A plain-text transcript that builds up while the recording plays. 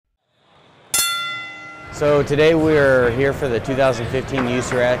So today we're here for the 2015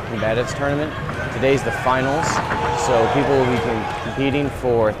 USARAK Combatives Tournament. Today's the finals, so people will be competing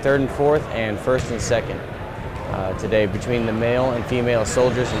for 3rd and 4th and 1st and 2nd today between the male and female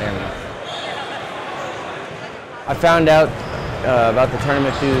soldiers and airmen. I found out about the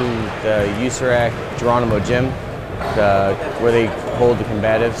tournament through the USARAK Geronimo Gym, where they hold the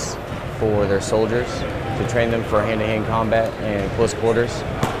combatives for their soldiers to train them for hand-to-hand combat and close quarters.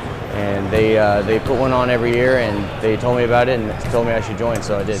 And they put one on every year, and they told me about it and told me I should join,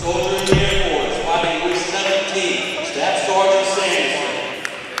 so I did. Soldier in the Air Force, fighting with 17, Staff Sergeant Sanderson.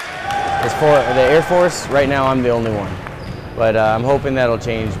 As for the Air Force, right now I'm the only one, but I'm hoping that'll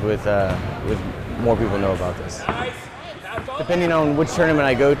change with more people know about this. Depending on which tournament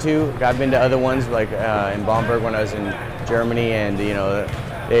I go to, I've been to other ones like in Bamberg when I was in Germany, and you know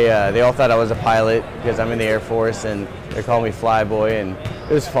they all thought I was a pilot because I'm in the Air Force, and they called me Flyboy, and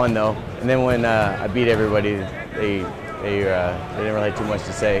it was fun though. And then when I beat everybody, they didn't really have too much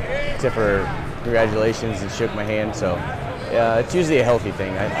to say except for congratulations and shook my hand. So it's usually a healthy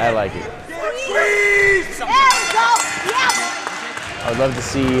thing. I like it. I would love to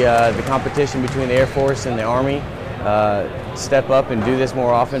see the competition between the Air Force and the Army step up and do this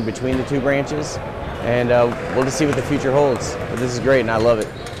more often between the two branches, and we'll just see what the future holds. But this is great and I love it.